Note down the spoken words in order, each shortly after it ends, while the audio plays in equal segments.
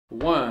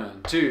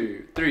1,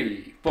 2,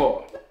 3,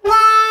 4.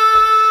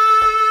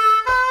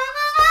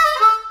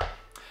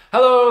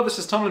 Hello, this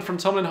is Tomlin from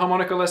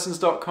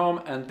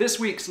TomlinHarmonicaLessons.com, and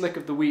this week's lick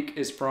of the week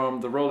is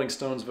from the Rolling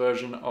Stones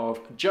version of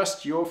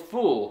Just Your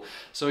Fool.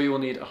 So you will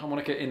need a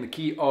harmonica in the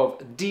key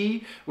of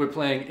D. We're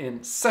playing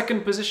in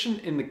second position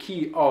in the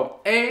key of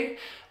A,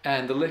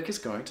 and the lick is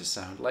going to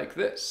sound like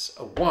this.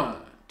 1,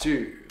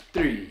 2,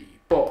 3,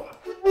 4.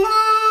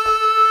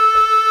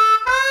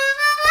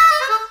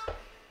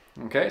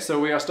 Okay, so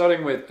we are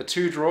starting with a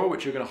 2 draw,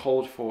 which you're going to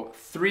hold for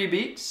 3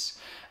 beats.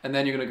 And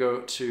then you're going to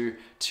go to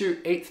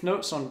 2 eighth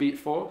notes on beat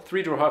 4,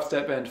 3 draw half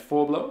step bend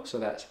 4 blow, so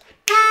that's.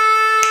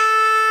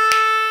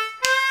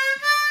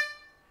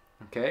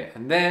 Okay,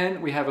 and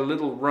then we have a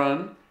little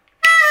run,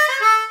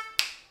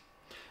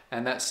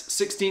 and that's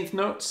 16th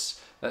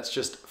notes. That's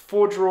just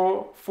 4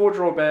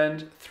 draw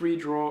bend, 3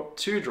 draw,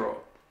 2 draw.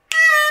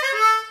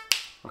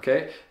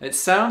 Okay, it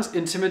sounds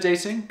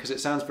intimidating because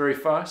it sounds very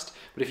fast,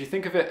 but if you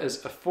think of it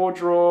as a 4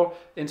 draw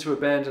into a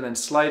bend and then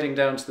sliding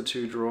down to the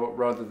 2 draw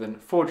rather than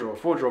 4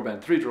 draw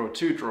bend, 3 draw,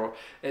 2 draw,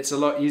 it's a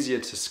lot easier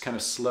to kind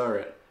of slur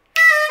it.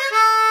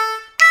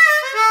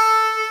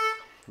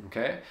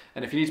 Okay,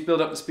 and if you need to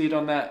build up the speed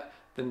on that,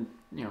 then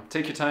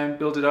take your time,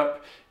 build it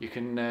up. You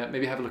can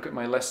maybe have a look at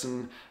my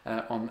lesson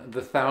on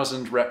the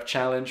 1000 rep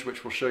challenge,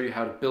 which will show you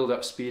how to build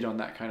up speed on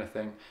that kind of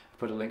thing. I'll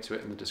put a link to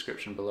it in the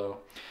description below.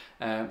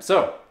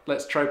 So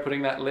let's try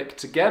putting that lick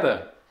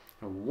together.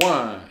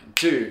 1,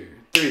 2,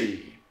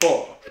 3,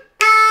 4.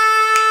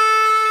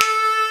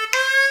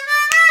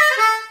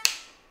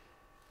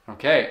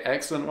 Okay,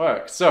 excellent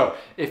work. So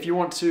if you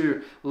want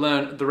to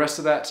learn the rest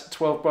of that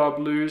 12-bar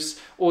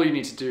blues, all you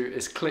need to do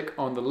is click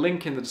on the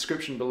link in the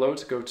description below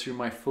to go to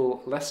my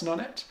full lesson on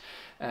it.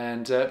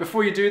 And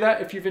before you do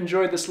that, if you've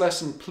enjoyed this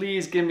lesson,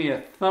 please give me a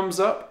thumbs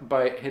up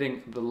by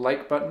hitting the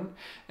like button.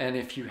 And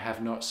if you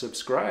have not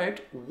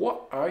subscribed,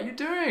 what are you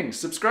doing?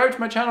 Subscribe to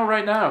my channel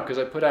right now because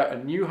I put out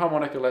a new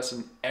harmonica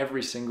lesson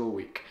every single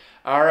week.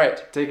 All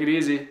right, take it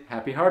easy.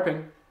 Happy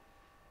harping.